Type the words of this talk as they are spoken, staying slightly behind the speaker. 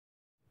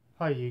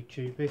Hi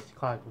YouTube, it's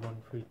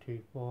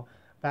Kyber1324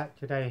 back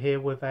today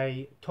here with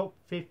a top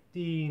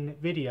 15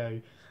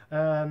 video.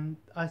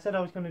 I said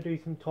I was going to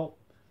do some top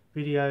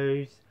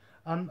videos.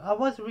 I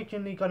was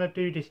originally going to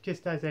do this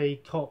just as a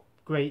top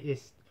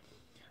greatest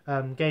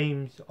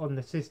games on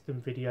the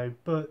system video,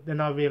 but then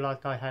I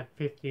realised I had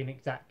 15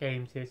 exact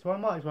games here, so I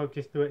might as well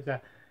just do it as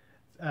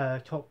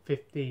a top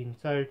 15.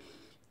 So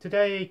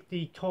today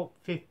the top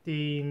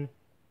 15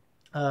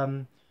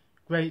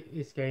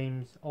 greatest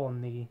games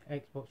on the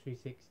Xbox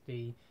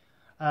 360.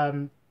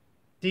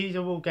 These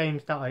are all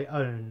games that I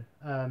own,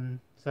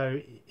 so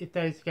if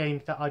there's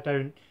games that I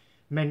don't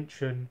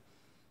mention,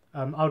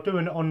 I'll do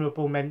an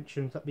honourable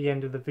mentions at the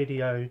end of the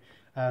video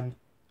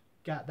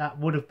that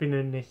would have been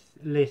in this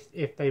list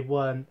if they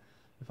weren't,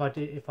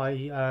 if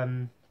I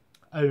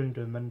owned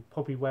them, and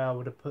probably where I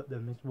would have put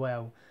them as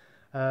well.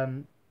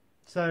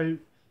 So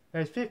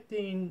there's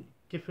 15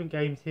 different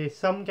games here.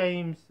 Some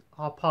games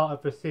are part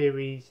of a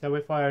series, so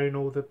if I own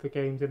all of the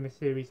games in the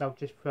series, I'll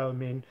just throw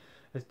them in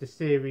as the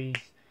series.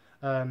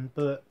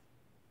 But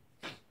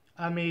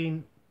I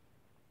mean,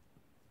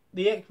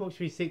 the Xbox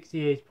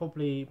 360 is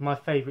probably my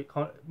favourite,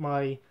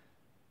 my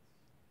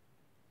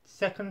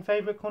second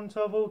favourite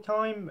console of all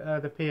time.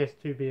 The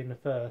PS2 being the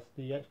first.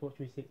 The Xbox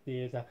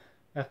 360 is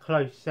a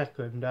close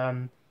second.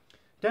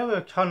 There were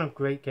a ton of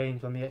great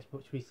games on the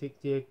Xbox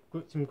 360.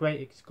 Some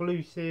great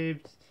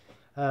exclusives.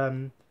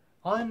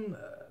 I'm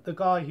the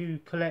guy who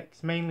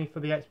collects mainly for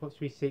the Xbox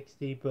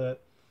 360,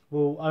 but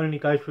will only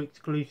go for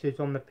exclusives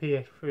on the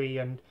PS3,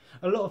 and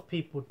a lot of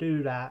people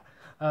do that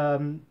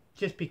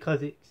just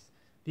because it's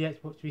the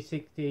Xbox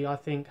 360. I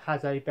think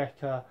has a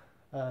better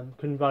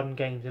can run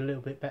games a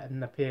little bit better than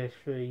the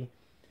PS3,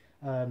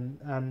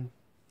 and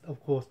of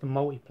course the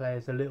multiplayer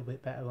is a little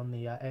bit better on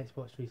the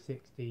Xbox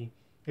 360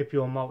 if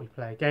you're a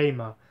multiplayer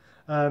gamer.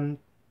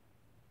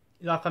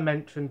 Like I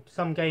mentioned,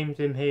 some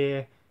games in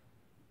here,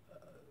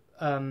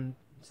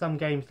 some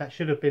games that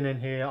should have been in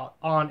here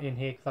aren't in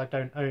here because I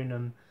don't own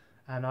them,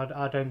 and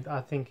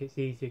I think it's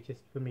easier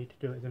just for me to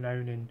do it as an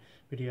owning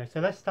video. So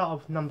let's start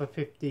off with number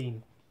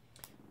 15,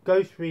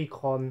 Ghost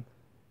Recon,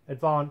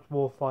 Advanced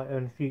Warfighter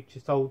and Future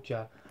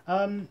Soldier.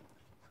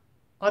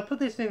 I put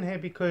this in here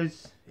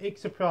because it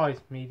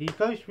surprised me. The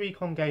Ghost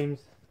Recon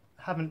games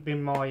haven't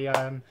been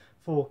my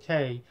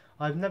forte.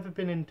 I've never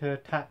been into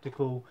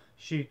tactical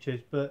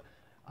shooters, but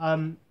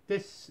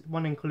this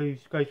one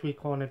includes Ghost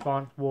Recon,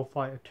 Advanced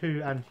Warfighter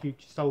 2 and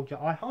Future Soldier.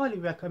 I highly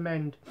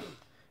recommend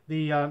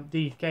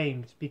these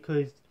games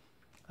because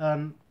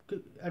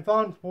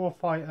Advanced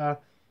Warfighter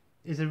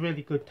is a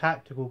really good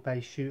tactical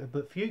based shooter,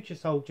 but Future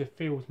Soldier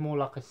feels more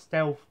like a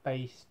stealth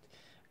based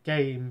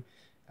game,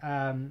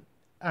 and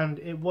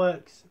it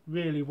works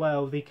really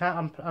well.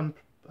 I'm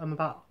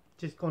about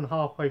just gone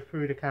halfway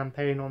through the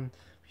campaign on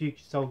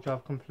Future Soldier.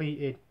 I've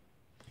completed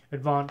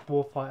Advanced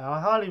Warfighter.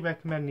 I highly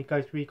recommend the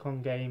Ghost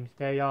Recon games.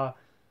 They're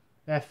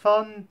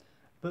fun,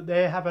 but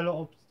they have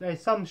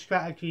there's some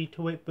strategy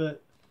to it,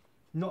 but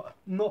not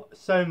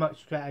so much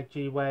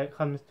strategy where it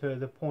comes to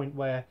the point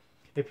where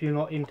if you're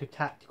not into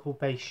tactical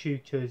based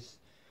shooters,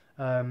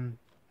 then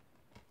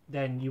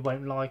you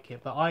won't like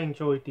it. But I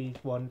enjoyed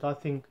these ones. I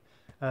think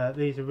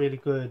these are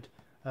really good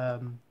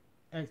Xbox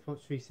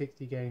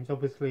 360 games.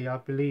 Obviously I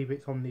believe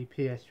it's on the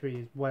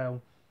PS3 as well,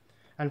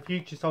 and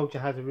Future Soldier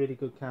has a really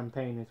good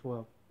campaign as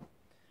well.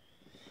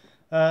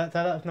 So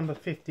that was number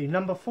 15.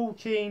 Number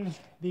 14,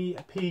 the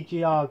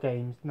PGR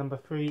games, number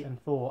 3 and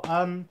 4.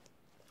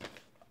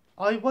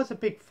 I was a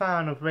big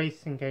fan of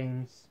racing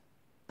games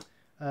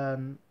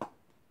when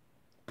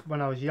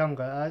I was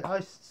younger. I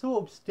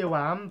sort of still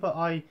am, but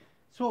I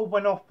sort of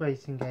went off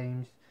racing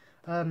games.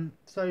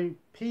 So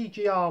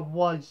PGR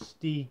was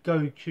the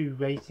go-to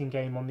racing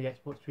game on the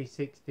Xbox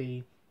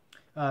 360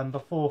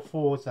 before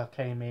Forza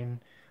came in.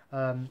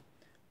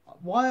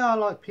 Why I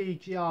like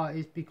PGR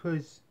is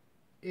because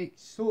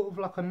it's sort of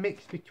like a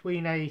mix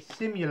between a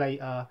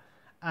simulator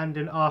and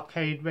an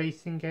arcade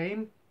racing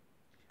game.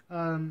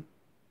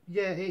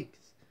 Yeah,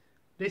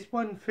 this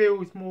one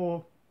feels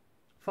more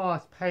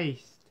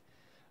fast-paced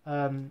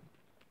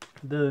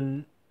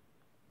than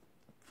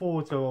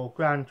Forza or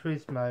Gran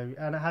Turismo,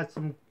 and it has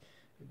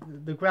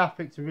the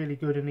graphics are really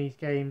good in these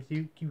games.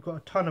 You've got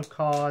a ton of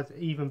cars,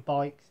 even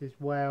bikes as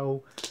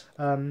well.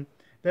 They're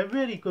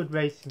really good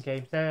racing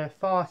games. They're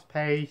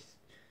fast-paced.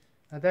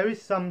 There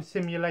is some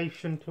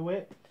simulation to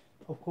it.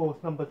 Of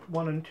course, number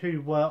 1 and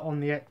 2 were on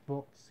the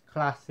Xbox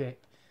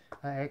Classic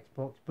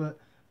Xbox, but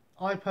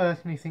I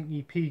personally think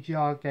the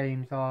PGR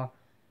games are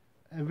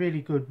a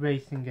really good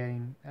racing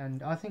game,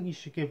 and I think you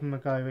should give them a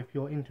go if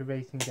you're into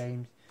racing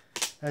games,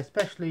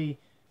 especially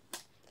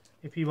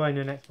if you own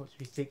an Xbox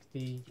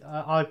 360.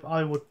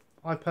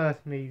 I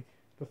personally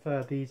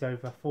prefer these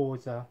over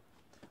Forza.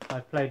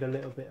 I've played a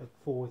little bit of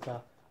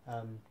Forza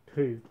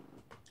 2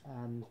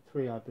 and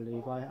 3, I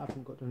believe. I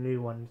haven't got the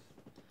new ones.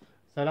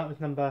 So that was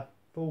number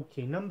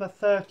 14. Number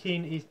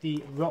 13 is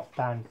the Rock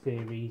Band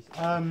series.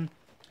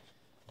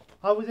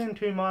 I was in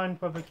two minds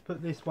whether to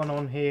put this one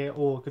on here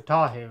or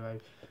Guitar Hero,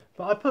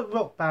 but I put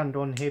Rock Band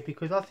on here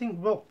because I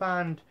think Rock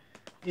Band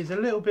is a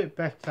little bit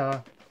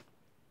better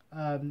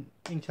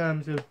in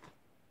terms of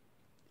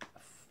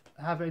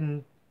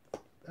having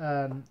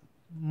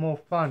more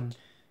fun,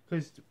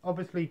 because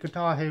obviously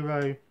Guitar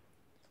Hero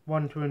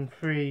 1, 2 and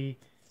 3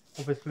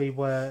 obviously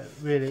were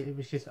really, it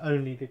was just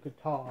only the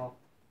guitar,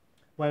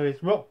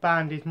 whereas Rock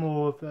Band is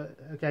more of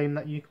a game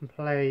that you can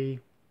play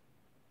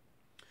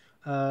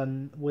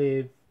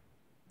with,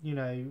 you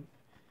know,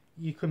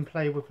 you can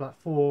play with like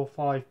 4 or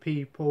 5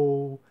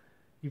 people.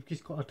 You've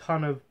just got a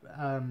ton of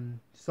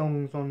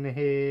songs on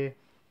here.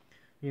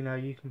 You know,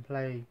 you can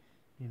play,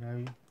 you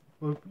know,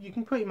 well, you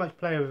can pretty much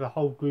play with a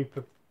whole group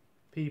of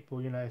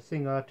people, you know, a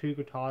singer, 2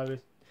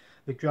 guitarists,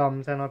 the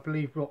drums, and I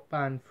believe Rock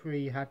Band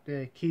 3 had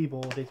the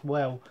keyboard as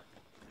well.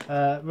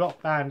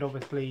 Rock Band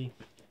obviously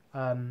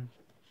and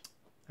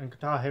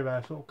Guitar Hero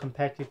are sort of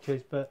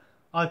competitors, but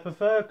I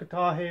prefer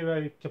Guitar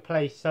Hero to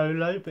play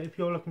solo. But if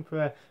you're looking for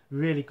a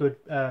really good,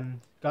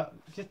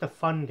 just a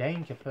fun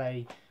game to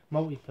play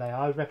multiplayer,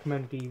 I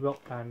recommend the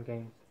Rock Band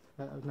games.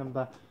 That was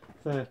number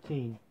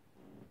 13.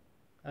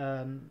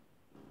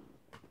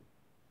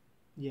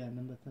 Yeah,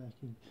 number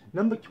 13.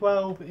 Number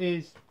 12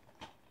 is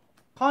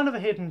kind of a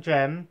hidden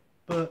gem,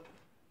 but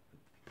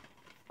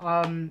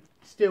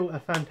still a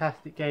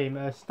fantastic game.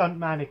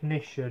 Stuntman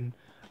Ignition.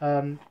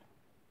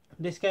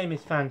 This game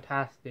is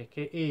fantastic.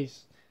 It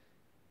is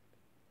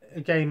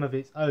a game of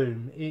its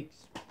own.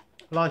 It's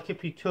like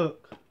if you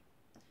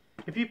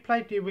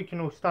played the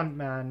original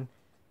Stuntman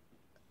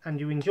and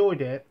you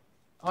enjoyed it,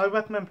 I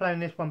recommend playing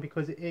this one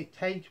because it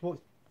takes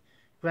what's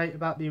great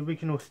about the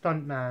original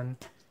Stuntman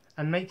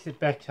and makes it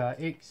better.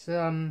 It's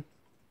sort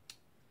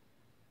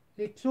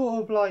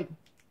of like,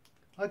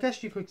 I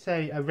guess you could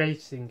say, a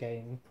racing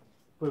game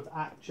with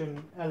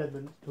action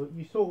elements to it.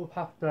 You sort of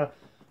have to,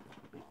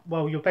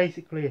 well, you're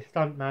basically a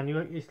stuntman.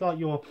 It's like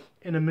you're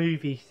in a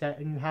movie set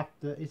and you have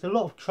to, it's a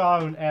lot of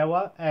trial and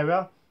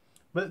error,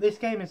 but this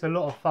game is a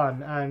lot of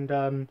fun,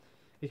 and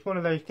it's one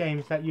of those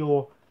games that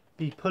you'll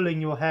be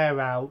pulling your hair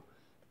out,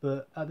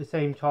 but at the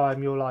same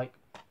time you're like,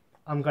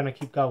 I'm going to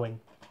keep going,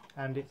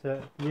 and it's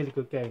a really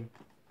good game.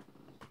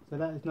 So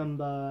that is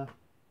number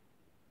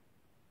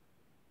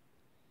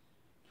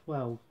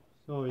 12.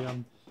 Sorry,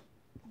 I'm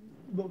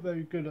not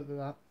very good at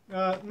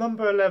that.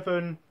 Number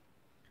 11,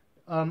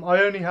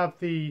 I only have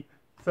the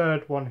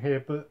third one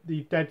here, but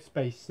the Dead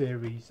Space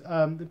series.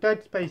 The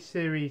Dead Space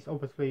series,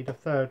 obviously the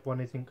third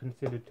one isn't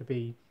considered to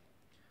be,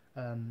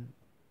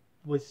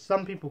 was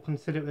some people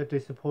consider it a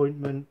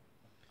disappointment.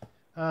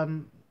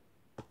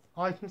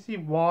 I can see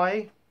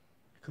why,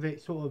 because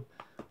it sort of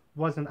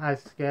wasn't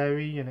as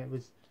scary, and it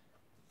was,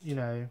 you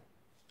know,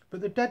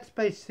 but the Dead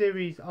Space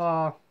series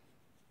are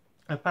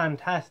a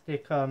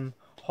fantastic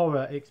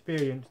horror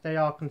experience. They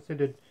are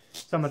considered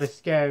some of the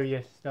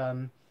scariest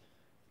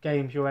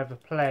games you'll ever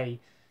play.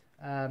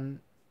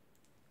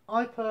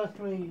 I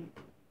personally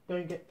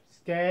don't get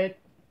scared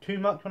too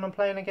much when I'm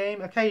playing a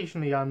game.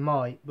 Occasionally I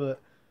might,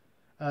 but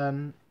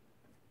the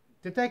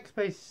Dead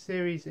Space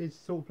series is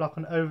sort of like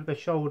an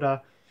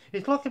over-the-shoulder.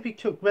 It's like if you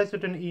took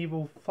Resident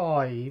Evil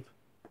 5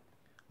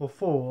 or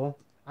 4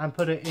 and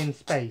put it in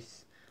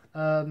space.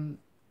 I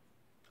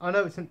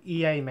know it's an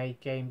EA-made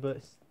game,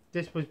 but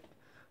this was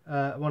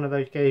one of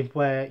those games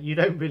where you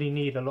don't really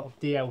need a lot of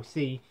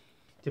DLC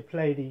to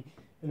play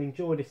and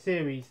enjoy the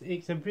series.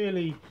 It's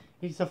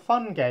a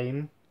fun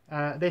game.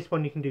 This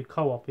one you can do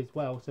co-op as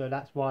well, so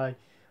that's why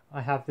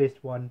I have this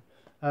one.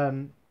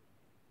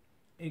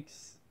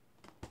 It's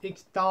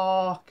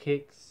dark,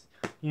 it's,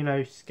 you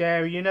know,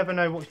 scary. You never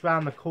know what's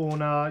around the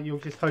corner. You're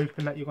just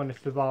hoping that you're going to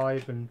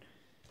survive. And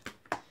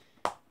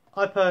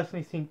I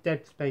personally think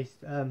Dead Space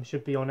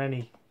should be on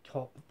any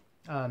top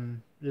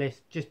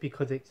list, just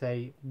because it's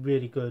a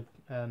really good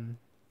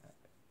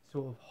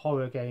sort of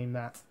horror game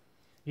that,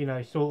 you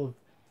know, sort of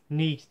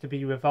needs to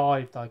be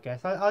revived, I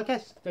guess. I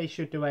guess they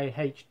should do a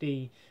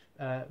HD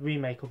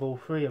remake of all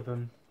 3 of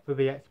them for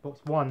the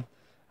Xbox One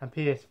and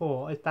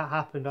PS4. If that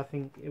happened, I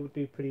think it would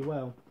do pretty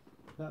well.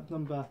 That's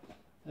number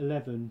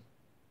 11.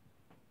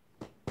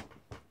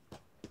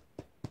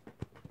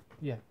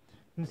 Yeah.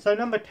 And so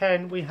number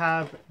 10, we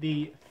have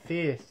the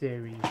Fear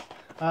series.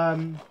 I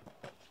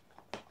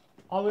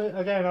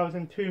was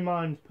in 2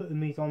 minds putting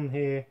these on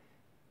here.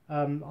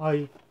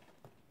 I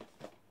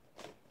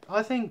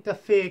think the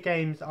Fear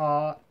games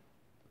are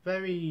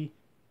they're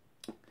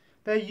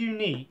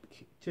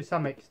unique to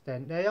some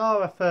extent. They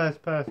are a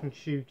first-person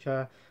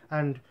shooter,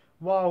 and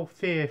while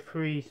Fear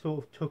 3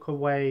 sort of took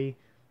away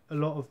a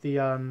lot of the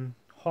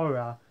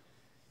horror,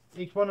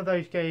 it's one of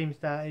those games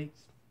that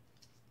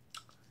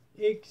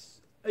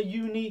it's a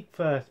unique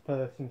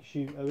first-person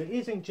shooter. It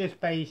isn't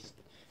just based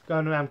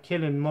going around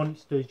killing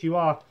monsters. You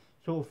are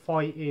sort of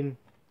fighting,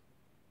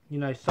 you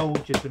know,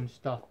 soldiers and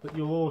stuff, but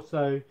you're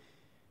also,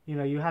 you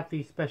know, you have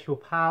these special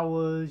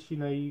powers. You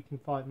know, you can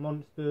fight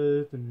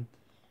monsters, and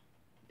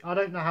I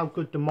don't know how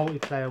good the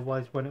multiplayer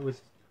was when it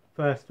was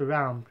first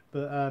around,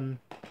 but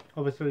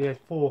obviously there's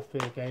 4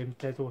 Fear games.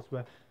 There's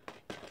also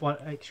one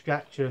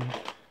Extraction,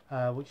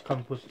 which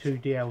comes with 2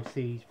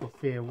 DLCs for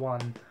Fear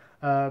 1.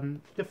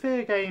 The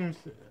Fear games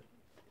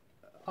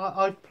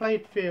I've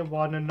played Fear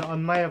 1 and I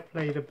may have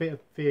played a bit of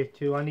Fear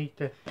 2. I need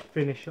to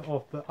finish it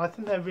off, but I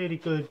think they're really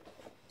good.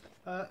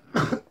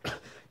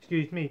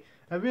 Excuse me,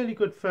 a really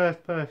good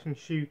first-person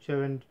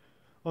shooter, and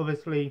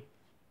obviously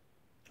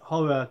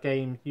horror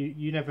games.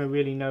 You never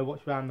really know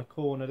what's around the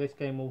corner. This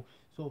game will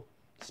sort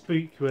of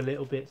spook you a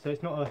little bit, so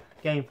it's not a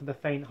game for the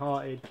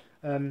faint-hearted.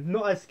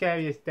 Not as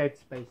scary as Dead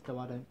Space, though,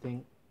 I don't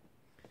think.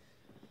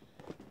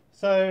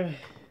 So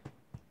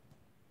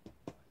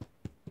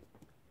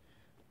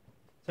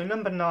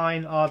number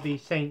 9 are the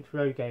Saints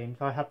Row games.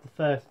 I have the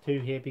first two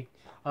here.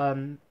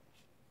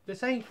 The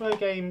Saints Row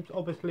games,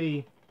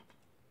 obviously,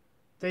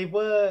 they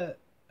were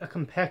a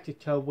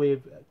competitor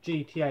with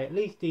GTA, at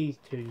least these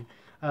two.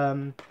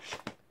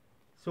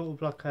 Sort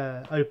of like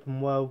a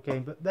open world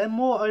game, but they're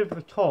more over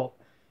the top.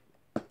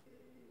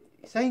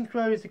 Saints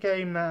Row is a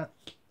game that,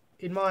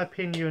 in my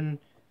opinion,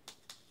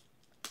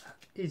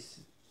 is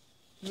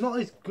not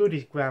as good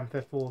as Grand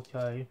Theft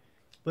Auto,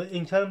 but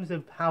in terms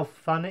of how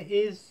fun it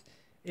is,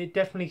 it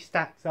definitely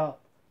stacks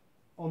up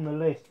on the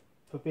list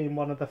for being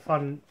one of the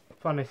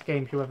funnest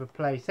games you ever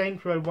play.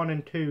 Saints Row 1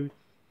 and 2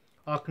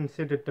 are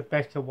considered the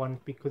better ones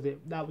because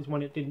that was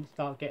when it didn't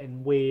start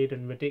getting weird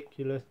and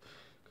ridiculous.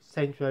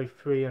 Saints Row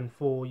 3 and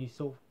 4, you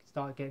sort of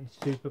start getting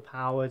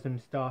superpowers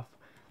and stuff.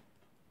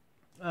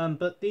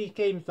 But these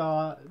games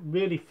are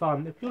really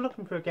fun. If you're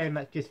looking for a game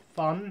that's just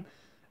fun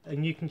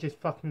and you can just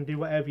fucking do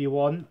whatever you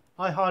want,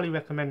 I highly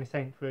recommend the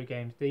Saints Row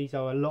games. These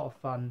are a lot of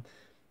fun,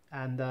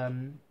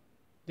 and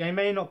they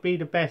may not be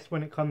the best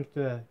when it comes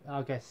to,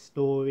 I guess,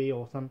 story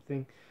or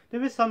something.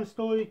 There is some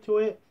story to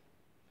it,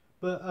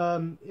 but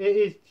it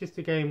is just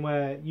a game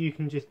where you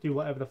can just do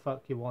whatever the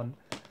fuck you want,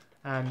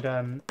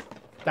 and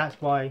that's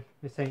why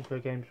the Saints Row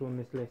games are on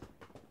this list.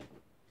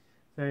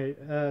 So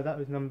that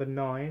was number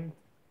 9,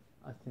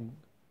 I think.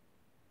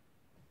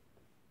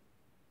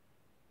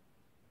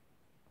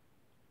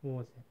 What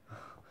was it?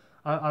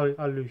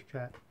 I lose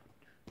track.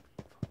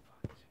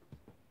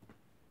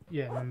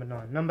 Yeah, number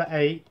 9. Number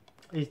 8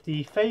 is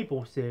the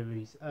Fable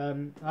series.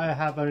 I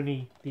have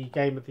only the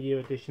Game of the Year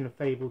edition of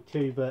Fable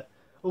 2, but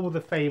all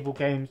the Fable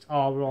games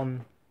are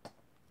on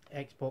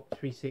Xbox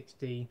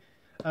 360,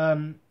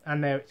 and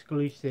they're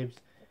exclusives.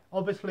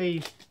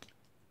 Obviously,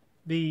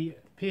 the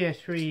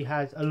PS3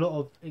 has a lot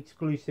of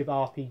exclusive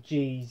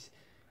RPGs,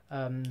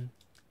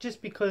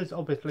 just because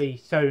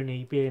obviously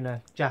Sony, being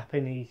a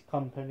Japanese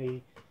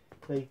company,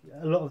 a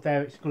lot of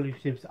their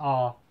exclusives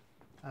are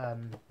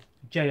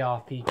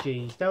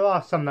JRPGs. There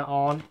are some that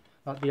aren't,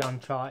 like the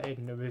Uncharted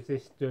and the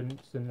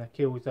Resistance and the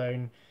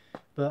Killzone,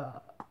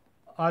 but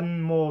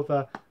I'm more of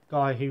a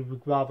guy who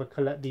would rather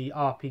collect the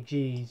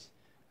RPGs,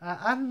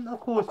 and of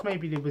course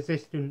maybe the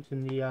Resistance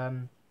and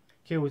the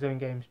Killzone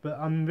games, but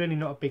I'm really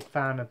not a big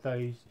fan of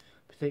those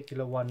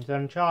particular ones.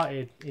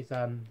 Uncharted is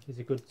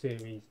a good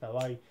series, though.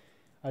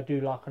 I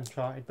do like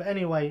Uncharted, but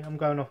anyway, I'm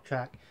going off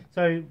track.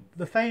 So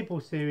the Fable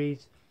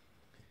series,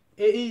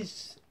 it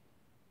is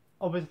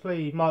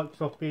obviously,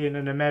 Microsoft being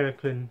an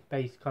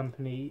American-based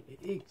company,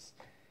 it's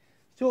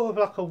sort of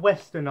like a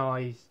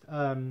westernized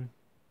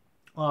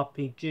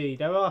RPG.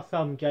 There are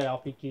some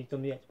JRPGs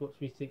on the Xbox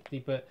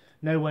 360, but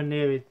nowhere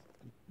near as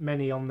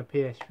many on the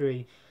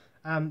PS3.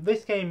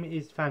 This game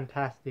is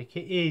fantastic.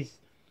 It is,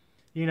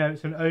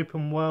 it's an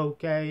open world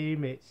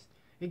game. It's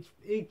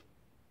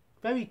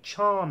very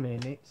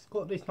charming. It's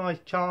got this nice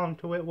charm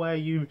to it where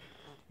you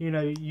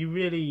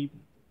really,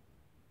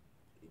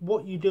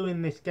 what you do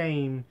in this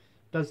game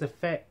does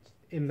affect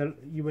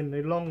you in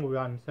the long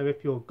run. So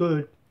if you're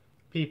good,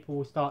 people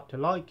will start to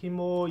like you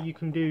more. You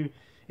can do,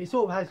 it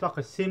sort of has like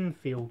a sim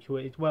feel to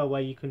it as well,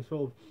 where you can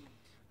sort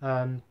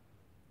of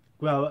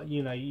well,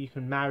 you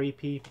can marry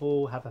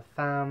people, have a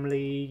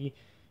family,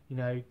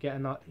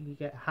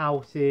 get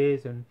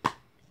houses, and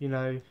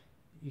you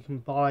can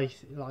buy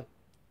like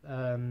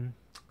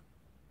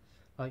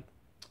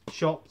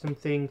shops and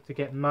things to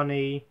get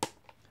money.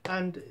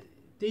 And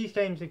these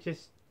games are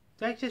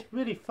they're just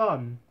really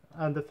fun.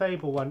 And the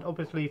Fable one,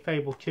 obviously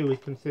Fable 2 is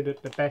considered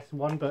the best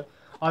one, but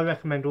I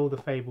recommend all the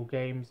Fable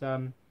games.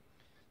 I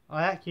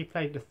actually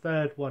played the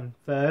third one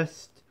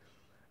first,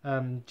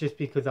 just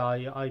because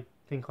I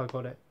think I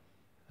got it.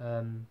 I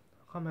can't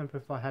remember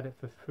if I had it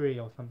for free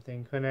or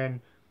something, and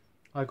then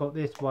I got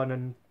this one,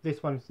 and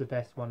this one's the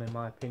best one in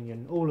my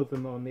opinion. All of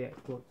them are on the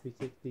Xbox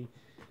 360.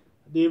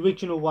 The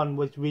original one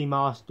was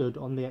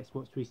remastered on the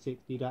Xbox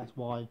 360, that's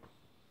why.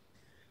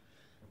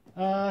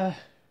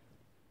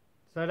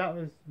 So that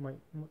was, what's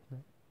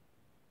that?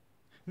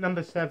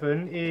 Number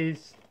 7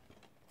 is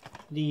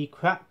the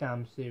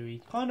Crackdown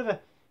series. Kind of a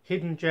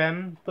hidden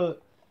gem,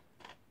 but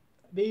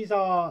these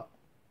are,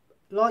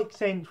 like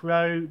Saints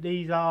Row,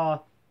 these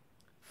are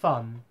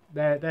fun.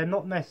 They're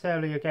not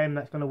necessarily a game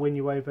that's going to win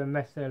you over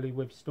necessarily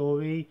with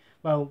story.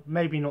 Well,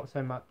 maybe not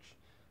so much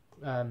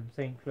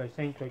Saints Row.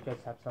 Saints Row does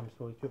have some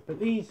story to it, but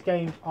these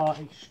games are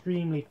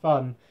extremely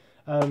fun.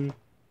 And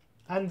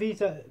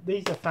these are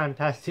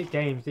fantastic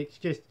games. It's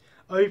just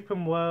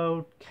open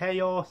world,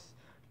 chaos,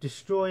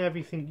 destroy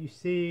everything you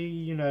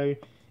see.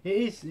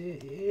 It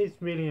is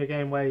really a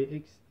game where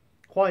it's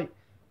quite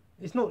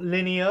it's not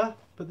linear,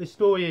 but the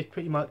story is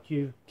pretty much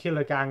you kill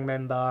a gang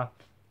member,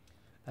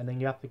 and then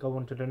you have to go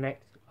on to the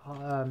next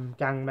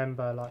gang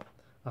member, like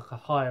a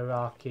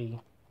hierarchy.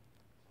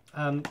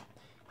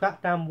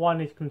 Crackdown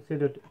 1 is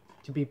considered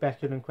to be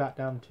better than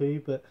Crackdown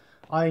 2, but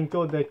I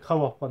enjoyed the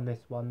co-op on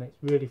this one. It's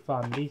really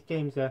fun. These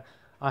games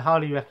I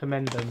highly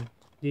recommend them.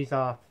 These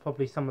are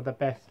probably some of the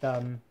best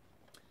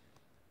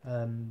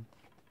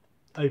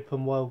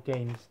open world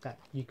games that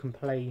you can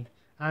play,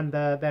 and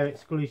they're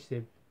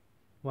exclusive.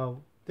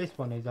 Well, this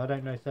one is. I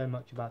don't know so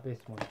much about this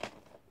one.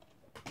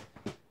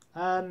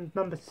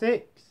 Number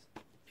 6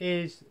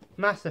 is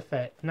Mass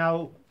Effect.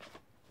 Now,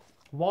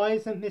 why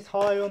isn't this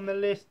higher on the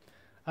list?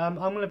 I'm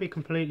going to be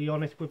completely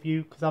honest with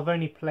you, because I've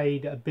only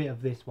played a bit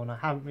of this one. I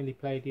haven't really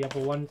played the other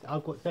ones.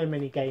 I've got so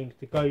many games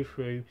to go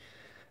through,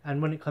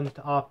 and when it comes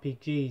to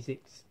RPGs,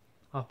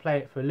 I'll play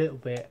it for a little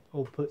bit,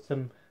 or put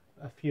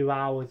a few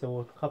hours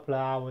or a couple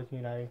of hours,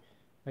 you know,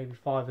 maybe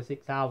 5 or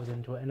 6 hours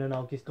into it, and then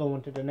I'll just go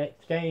on to the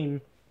next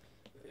game.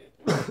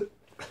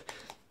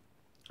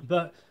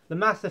 But the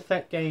Mass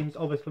Effect games,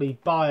 obviously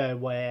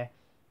BioWare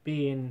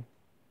being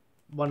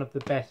one of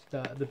the best,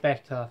 the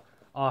better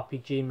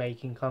RPG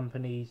making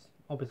companies.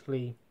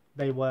 Obviously,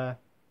 they made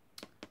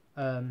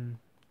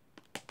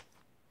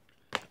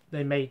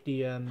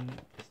the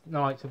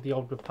Knights of the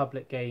Old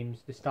Republic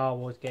games, the Star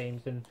Wars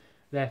games, and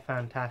they're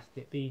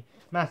fantastic. The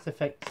Mass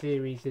Effect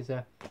series is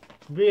a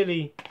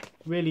really,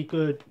 really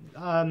good.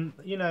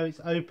 You know,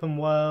 it's open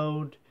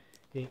world.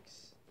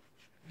 It's,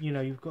 you know,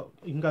 you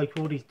can go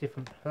to all these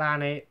different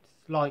planets.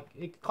 Like,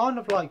 it's kind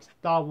of like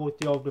Star Wars: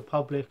 The Old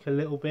Republic a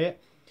little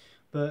bit,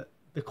 but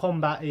the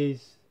combat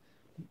is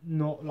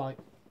not like,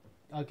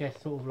 I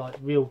guess, sort of like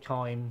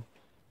real-time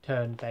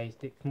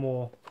turn-based. It's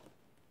more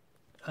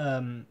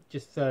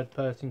just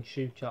third-person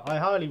shooter. I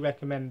highly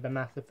recommend the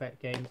Mass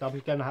Effect games. I'm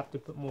going to have to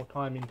put more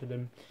time into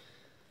them.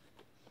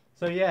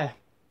 So yeah.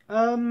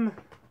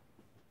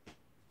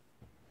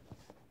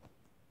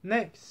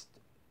 Next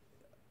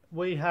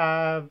we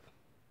have,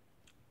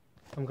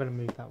 I'm going to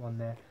move that one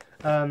there.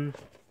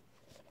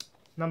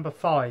 Number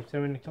 5, so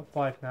we're in the top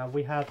 5 now.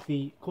 We have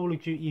the Call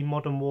of Duty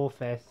Modern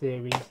Warfare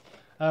series.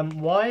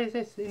 Why is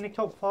this in the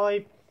top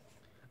 5?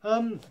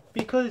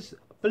 Because,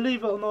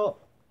 believe it or not,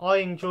 I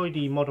enjoy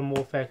the Modern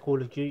Warfare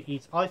Call of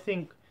Duties. I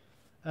think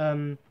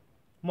Modern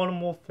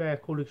Warfare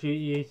Call of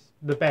Duty is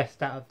the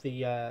best out of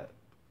the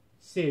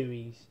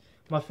series.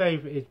 My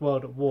favourite is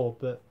World at War,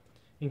 but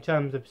in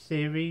terms of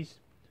series,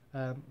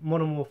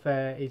 Modern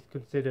Warfare is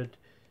considered,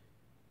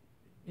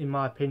 in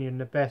my opinion,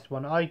 the best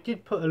one. I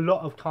did put a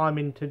lot of time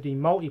into the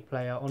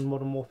multiplayer on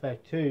Modern Warfare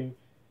 2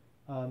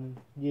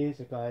 years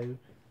ago,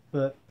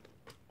 but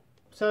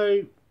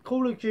so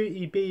Call of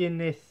Duty being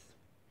this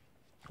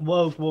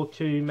World War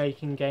II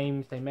making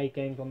games, they made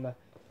games on the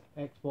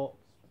Xbox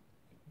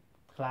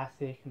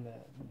Classic and the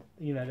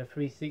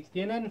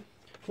 360, and then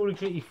Call of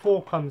Duty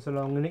 4 comes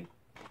along and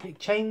it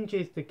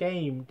changes the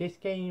game. This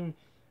game,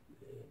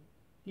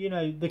 you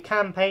know, the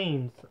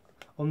campaigns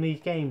on these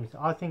games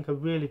I think are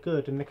really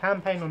good, and the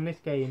campaign on this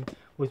game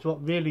was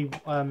what really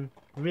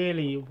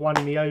really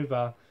won me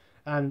over.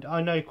 And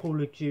I know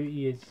Call of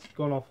Duty has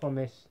gone off on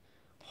this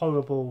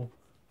horrible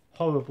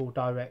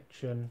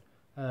direction,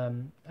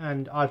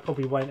 and I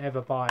probably won't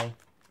ever buy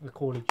a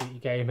Call of Duty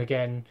game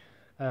again,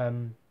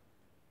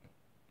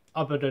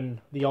 other than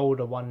the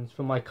older ones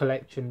for my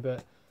collection.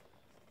 But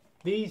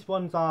these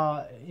ones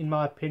are, in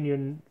my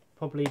opinion,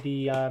 probably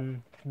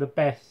the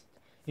best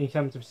in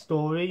terms of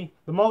story.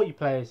 The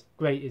multiplayer is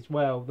great as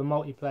well. The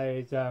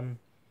multiplayer is,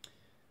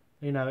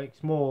 you know,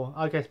 it's more,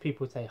 I guess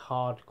people would say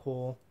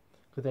hardcore,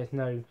 because there's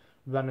no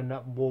running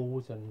up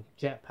walls and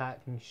jetpack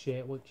and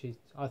shit, which is,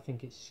 I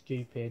think it's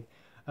stupid.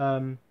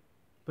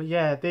 But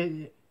yeah,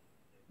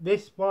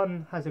 this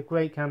one has a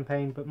great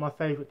campaign, but my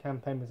favourite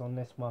campaign was on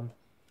this one.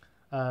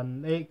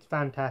 It's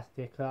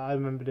fantastic. I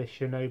remember the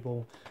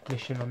Chernobyl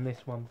mission on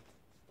this one.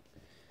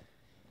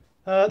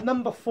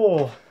 Number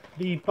 4,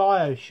 the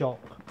BioShock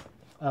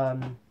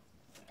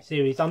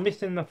series. I'm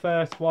missing the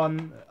first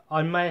one.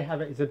 I may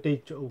have it as a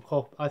digital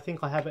copy. I think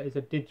I have it as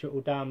a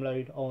digital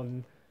download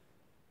on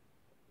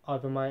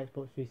either my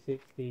Xbox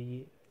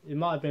 360. It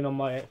might have been on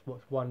my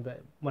Xbox One,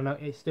 but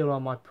it's still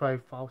on my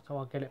profile, so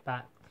I'll get it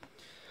back.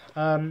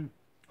 The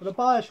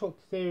BioShock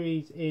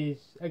series is,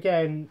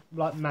 again,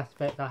 like Mass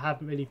Effect. I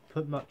haven't really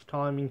put much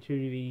time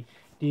into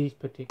these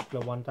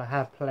particular ones. I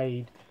have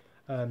played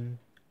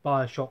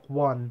BioShock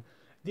 1.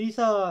 These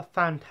are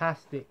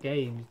fantastic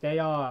games. They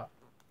are.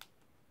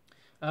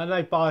 I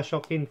know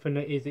BioShock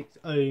Infinite is its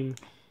own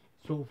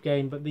sort of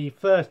game, but the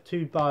first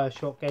 2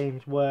 BioShock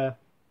games were,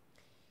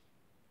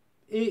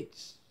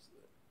 it's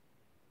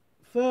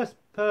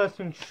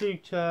first-person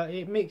shooter.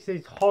 It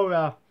mixes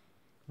horror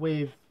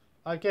with,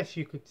 I guess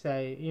you could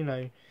say, you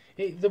know,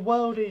 the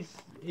world is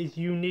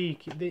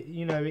unique.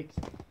 You know, it's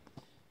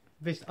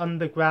this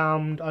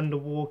underground,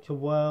 underwater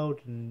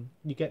world, and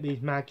you get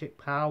these magic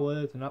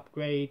powers and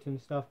upgrades and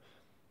stuff.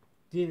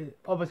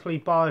 Obviously,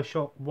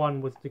 BioShock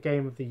 1 was the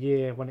game of the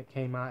year when it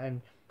came out,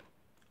 and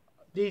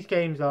these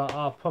games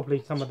are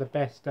probably some of the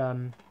best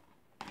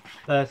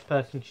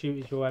first-person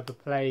shooters you'll ever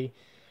play.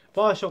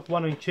 Bioshock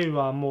 1 and 2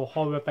 are more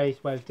horror-based,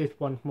 whereas this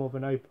one's more of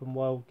an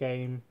open-world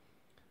game.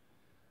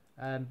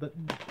 But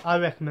I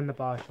recommend the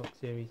Bioshock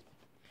series.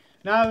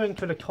 Now we're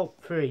into the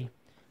top 3.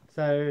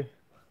 So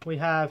we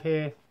have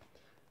here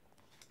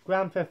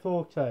Grand Theft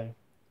Auto.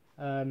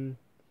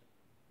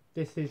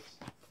 This is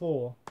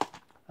 4.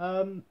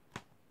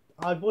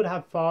 I would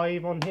have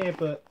 5 on here,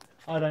 but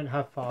I don't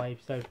have 5,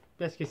 so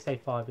let's just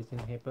say 5 is in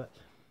here. But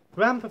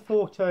Grand Theft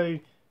Auto,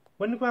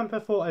 when the Grand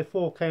Theft Auto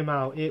 4 came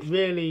out, it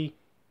really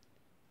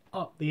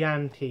upped the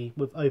ante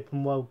with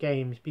open world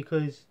games,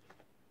 because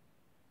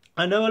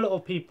I know a lot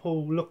of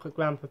people look at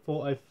Grand Theft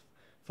Auto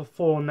for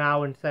 4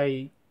 now and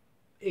say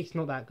it's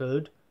not that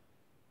good,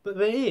 but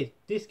it is.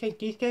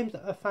 These games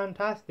are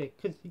fantastic,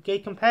 because they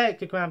compare it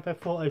to Grand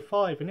Theft Auto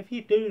 5, and if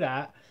you do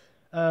that,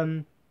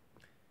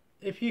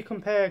 if you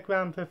compare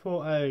Grand Theft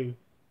Auto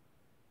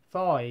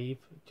 5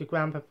 to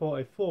Grand Theft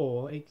Auto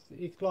 4,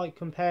 it's like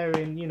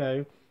comparing, you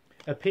know,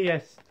 a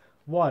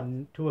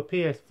PS1 to a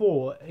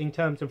PS4 in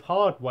terms of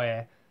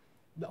hardware.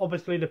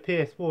 Obviously the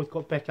PS4's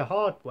got better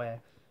hardware,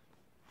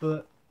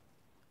 but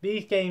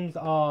these games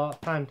are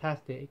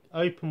fantastic.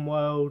 Open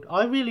world.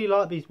 I really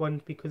like these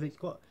ones because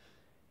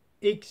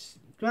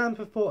Grand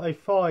Theft Auto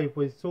 5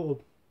 was sort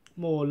of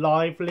more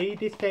lively.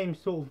 This game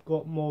sort of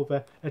got more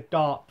of a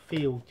dark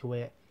feel to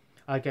it,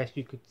 I guess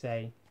you could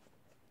say.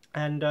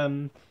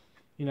 And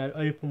you know,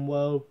 open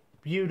world,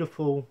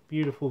 beautiful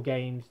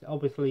games.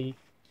 Obviously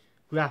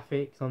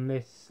graphics on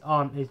this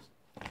aren't as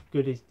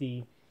good as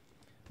the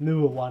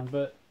newer one,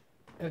 but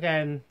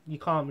again, you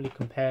can't really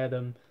compare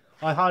them.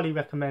 I highly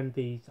recommend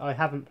these. I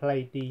haven't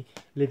played the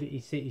Liberty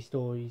City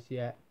stories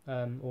yet,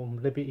 or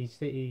Liberty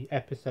City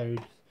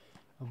episodes,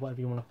 or whatever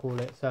you want to call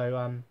it.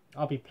 So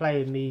I'll be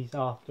playing these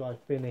after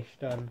I've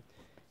finished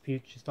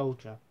Future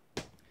Soldier.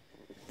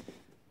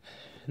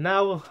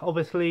 Now,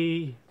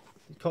 obviously,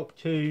 top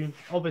 2,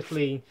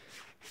 obviously,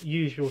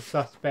 usual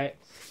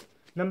suspects.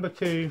 Number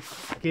 2,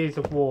 Gears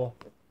of War.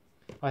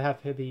 I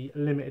have here the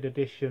limited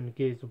edition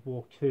Gears of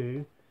War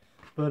 2,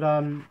 but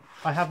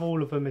I have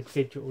all of them as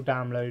digital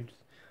downloads.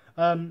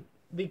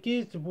 The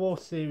Gears of War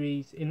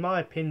series, in my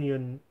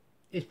opinion,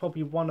 is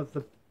probably one of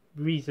the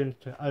reasons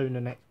to own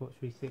an Xbox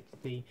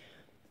 360.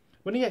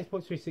 When the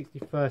Xbox 360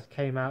 first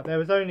came out, there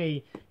was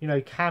only, you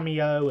know,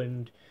 Cameo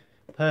and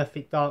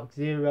Perfect Dark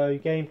Zero,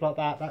 games like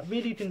that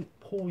really didn't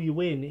pull you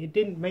in. It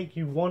didn't make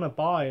you want to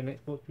buy an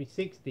Xbox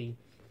 360.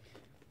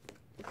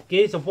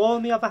 Gears of War,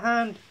 on the other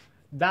hand,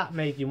 that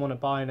made you want to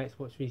buy an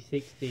Xbox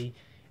 360.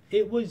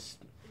 It was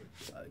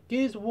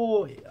Gears of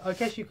War, I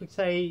guess you could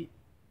say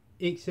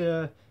it's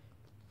a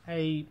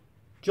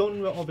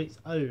genre of its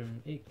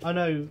own. I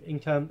know in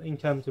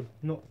terms of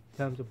not in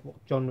terms of what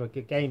genre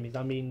the game is.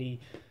 I mean the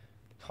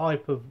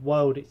type of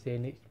world it's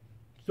in. It's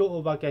sort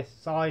of, I guess,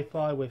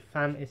 sci-fi with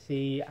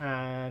fantasy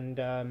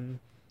and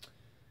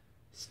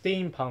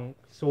steampunk,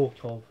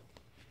 sort of.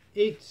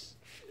 These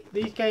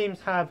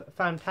games have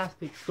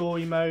fantastic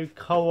story mode,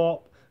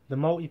 co-op. The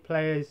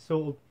multiplayer is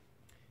sort of,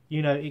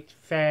 you know, it's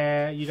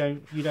fair. You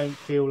don't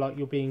feel like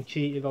you're being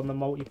cheated on the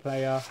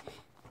multiplayer.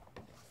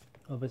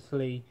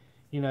 Obviously,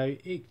 you know,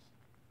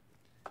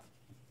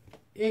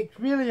 it's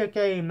really a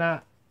game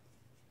that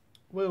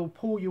will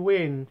pull you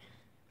in,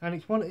 and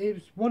it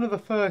was one of the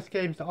first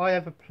games that I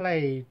ever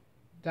played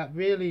that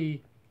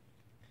really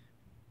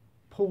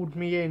pulled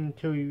me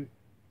into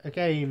a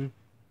game.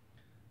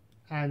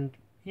 And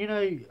you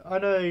know, I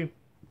know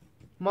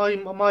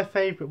my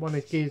favourite one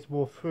is Gears of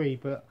War 3,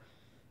 but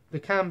the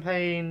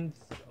campaigns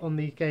on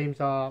these games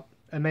are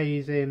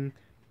amazing.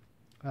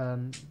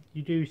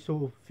 You do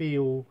sort of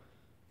feel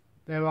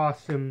there are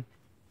some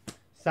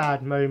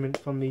sad moments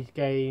from these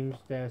games.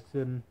 There's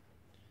some,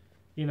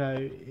 you know,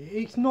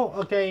 it's not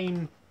a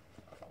game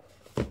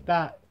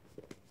that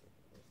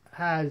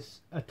has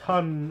a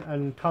ton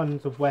and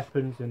tons of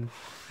weapons and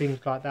things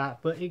like that,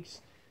 but it's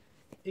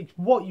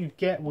what you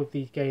get with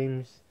these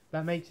games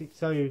that makes it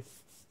so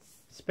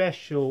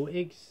special.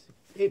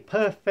 It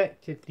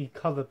perfected the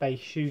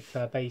cover-based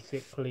shooter,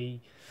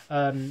 basically.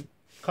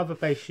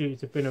 Cover-based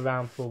shooters have been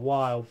around for a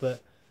while,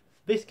 but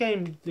this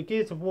game, the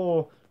Gears of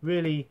War,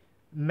 really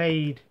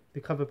made the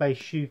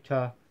cover-based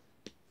shooter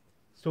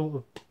sort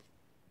of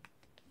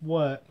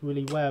work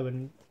really well,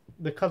 and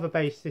the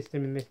cover-based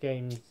system in this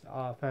game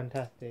are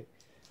fantastic.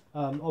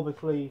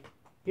 Obviously,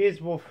 Gears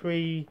of War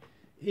 3,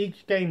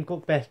 each game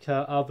got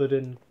better, other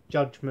than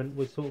Judgment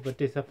was sort of a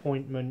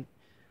disappointment.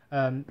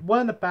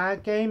 Weren't a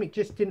bad game, it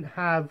just didn't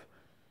have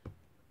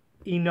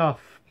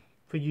enough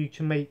for you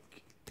to make,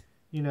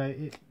 you know,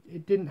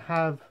 it didn't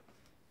have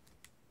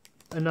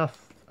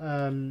enough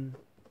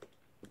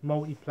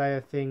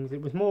multiplayer things.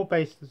 It was more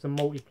based as a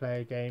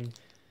multiplayer game,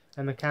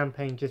 and the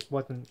campaign just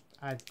wasn't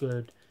as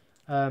good.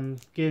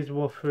 Gears of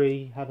War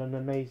 3 had an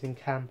amazing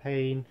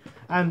campaign,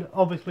 and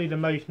obviously the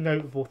most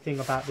notable thing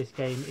about this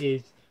game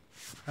is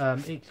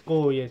it's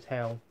gory as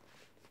hell,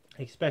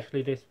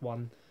 especially this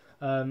one.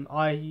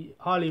 I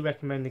highly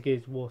recommend the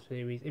Gears of War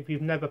series. If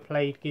you've never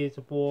played Gears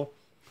of War,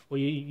 or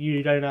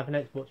you don't have an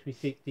Xbox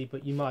 360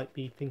 but you might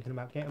be thinking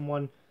about getting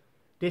one,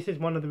 this is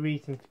one of the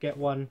reasons to get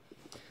one.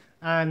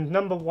 And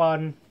number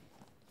one,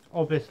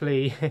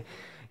 obviously,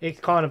 it's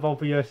kind of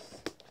obvious,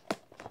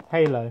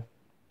 Halo.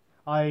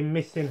 I'm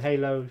missing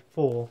Halo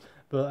 4,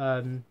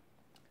 but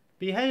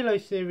the Halo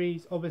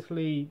series,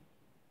 obviously,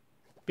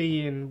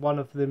 being one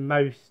of the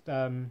most,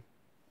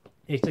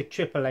 it's a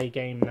AAA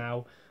game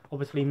now.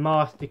 Obviously,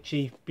 Master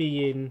Chief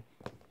being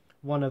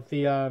one of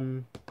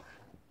the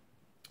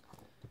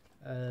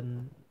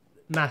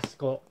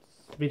mascots,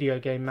 video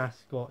game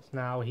mascots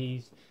now.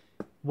 He's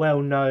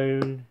well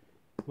known.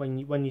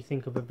 When you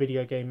think of a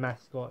video game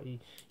mascot, you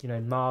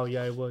know,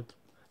 Mario was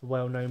a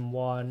well known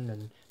one,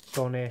 and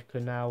Sonic,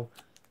 and now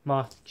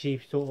Master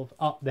Chief sort of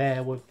up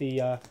there with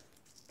the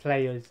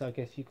players, I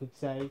guess you could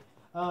say.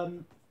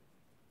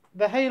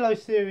 The Halo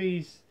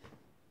series,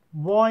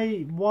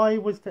 why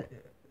was the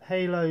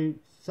Halo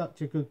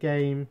such a good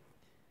game?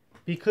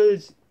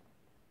 Because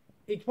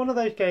it's one of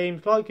those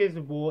games, like Gears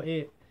of War,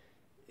 it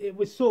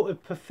was sort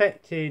of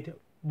perfected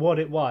what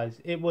it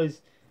was.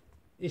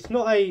 It's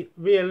not a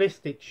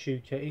realistic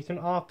shooter, it's an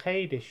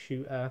arcade-ish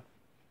shooter.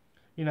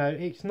 You know,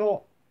 it's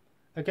not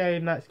a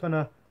game that's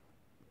gonna,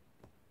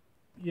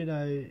 you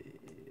know,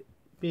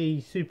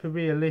 be super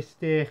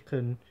realistic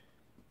and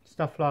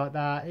stuff like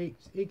that.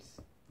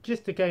 It's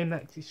just a game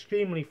that's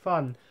extremely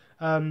fun.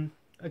 A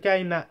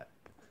game that,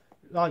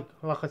 like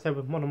I said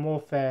with Modern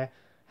Warfare,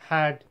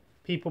 had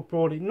people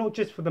brought it not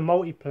just for the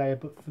multiplayer,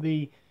 but for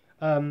the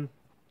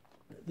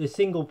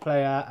single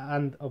player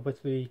and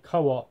obviously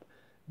co-op.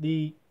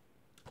 The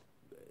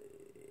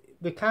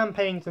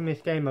campaigns in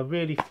this game are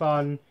really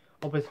fun.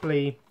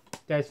 Obviously,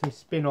 there's some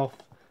spin-off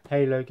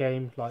Halo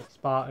games like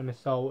Spartan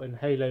Assault and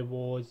Halo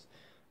Wars,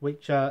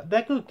 which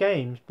they're good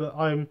games, but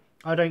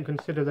I don't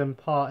consider them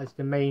part as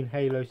the main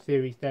Halo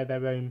series. They're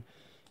their own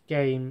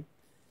game.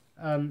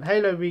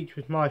 Halo Reach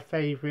was my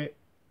favourite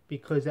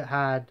because it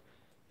had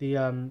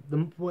well,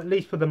 at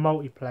least for the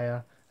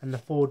multiplayer and the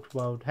Forge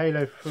world.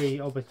 Halo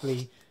 3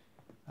 obviously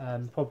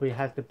probably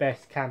has the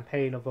best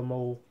campaign of them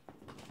all.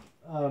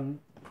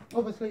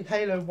 Obviously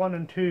Halo 1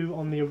 and 2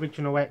 on the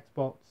original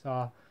Xbox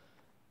are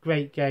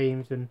great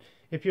games, and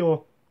if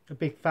you're a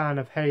big fan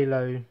of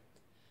Halo,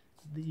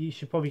 you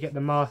should probably get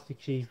the Master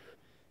Chief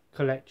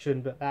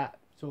collection, but that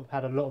sort of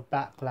had a lot of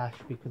backlash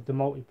because the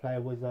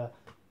multiplayer was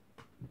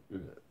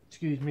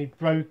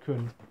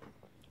broken.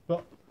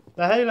 But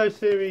the Halo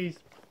series,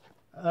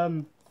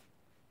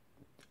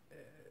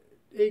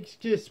 it's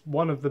just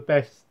one of the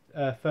best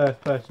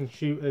first-person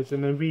shooters,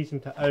 and a reason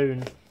to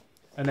own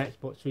an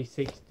Xbox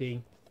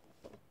 360.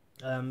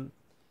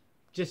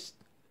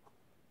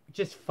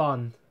 Just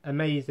fun,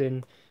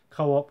 amazing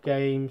co-op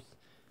games.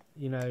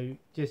 You know,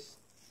 just,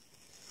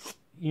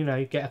 you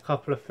know, get a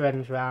couple of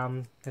friends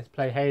round, let's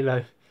play Halo,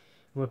 and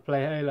we'll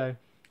play Halo.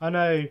 I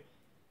know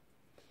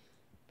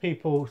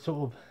people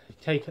sort of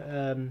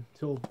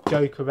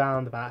joke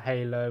around about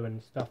Halo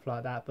and stuff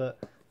like that, but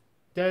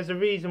there's a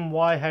reason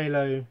why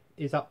Halo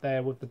is up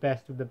there with the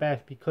best of the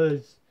best,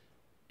 because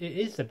it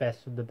is the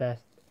best of the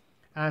best,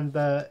 and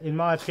in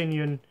my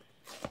opinion,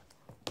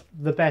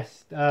 the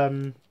best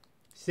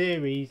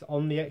series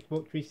on the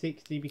Xbox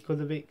 360 because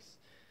of its,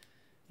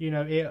 you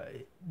know,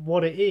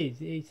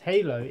 it's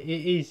Halo. It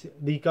is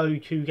the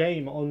go-to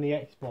game on the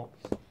Xbox.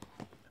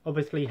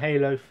 Obviously,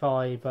 Halo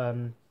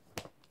 5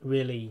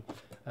 really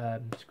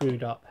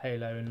screwed up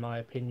Halo, in my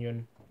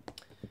opinion.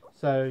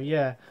 So,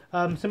 yeah.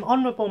 Some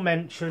honourable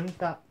mentions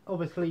that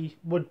obviously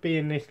would be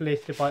in this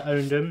list if I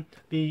owned them.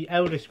 The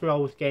Elder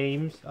Scrolls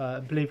games,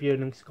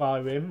 Oblivion and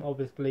Skyrim,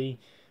 obviously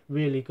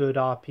really good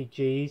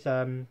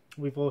RPGs.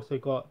 We've also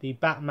got the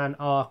Batman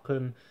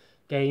Arkham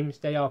games.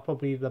 They are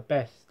probably the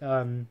best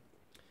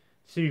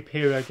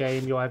superhero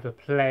game you'll ever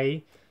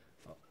play.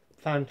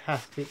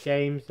 Fantastic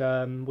games.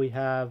 We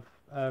have,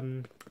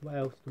 what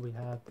else do we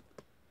have?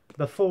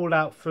 The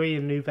Fallout 3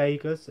 in New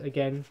Vegas,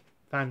 again,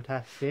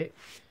 fantastic.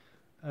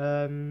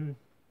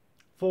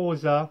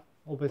 Forza,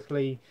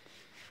 obviously,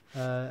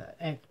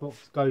 Xbox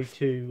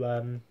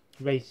go-to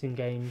racing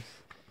games,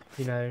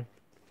 you know,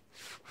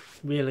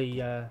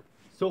 really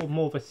sort of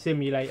more of a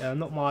simulator,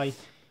 not my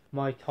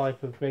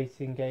type of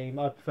racing game.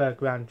 I prefer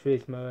Gran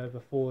Turismo over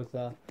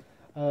Forza.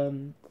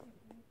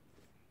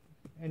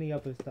 Any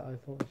others that I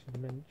thought I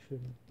should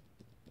mention?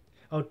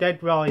 Oh,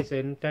 Dead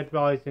Rising. Dead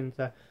Rising's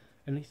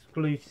an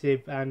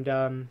exclusive, and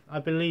I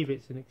believe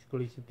it's an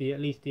exclusive, at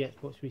least the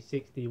Xbox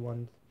 360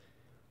 ones.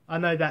 I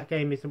know that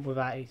game isn't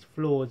without its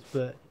flaws,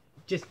 but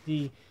just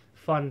the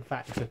fun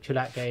factor to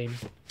that game.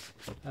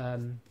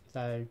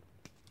 So,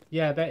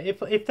 yeah, but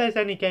if there's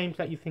any games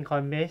that you think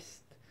I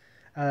missed,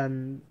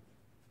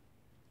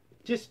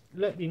 just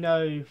let me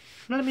know.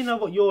 Let me know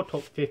what your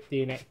top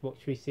 50 in Xbox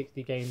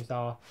 360 games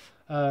are.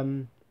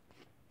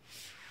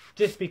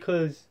 Just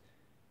because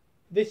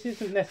this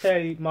isn't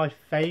necessarily my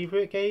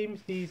favourite games.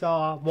 These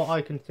are what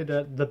I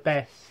consider the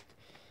best,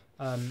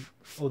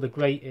 or the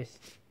greatest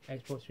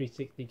Xbox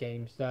 360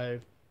 games. So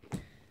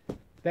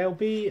there'll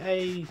be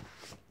a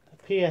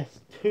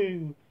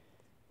PS2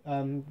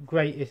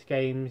 greatest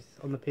games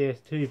on the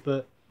PS2,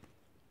 but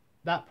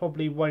that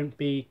probably won't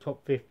be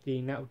top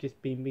 15. That'll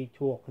just be me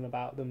talking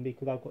about them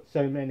because I've got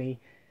so many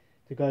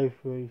to go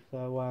through.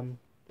 So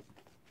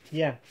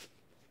yeah.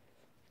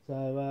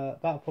 So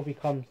that'll probably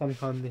come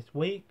sometime this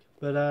week.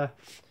 But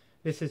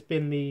this has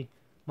been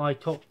my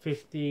top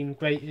 15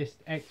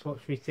 greatest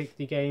Xbox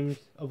 360 games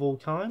of all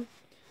time.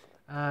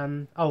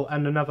 Oh,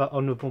 and another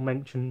honourable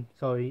mention.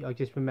 Sorry, I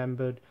just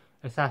remembered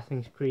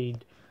Assassin's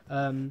Creed.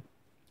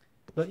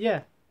 But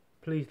yeah,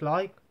 please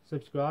like,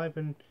 subscribe,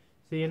 and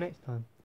see you next time.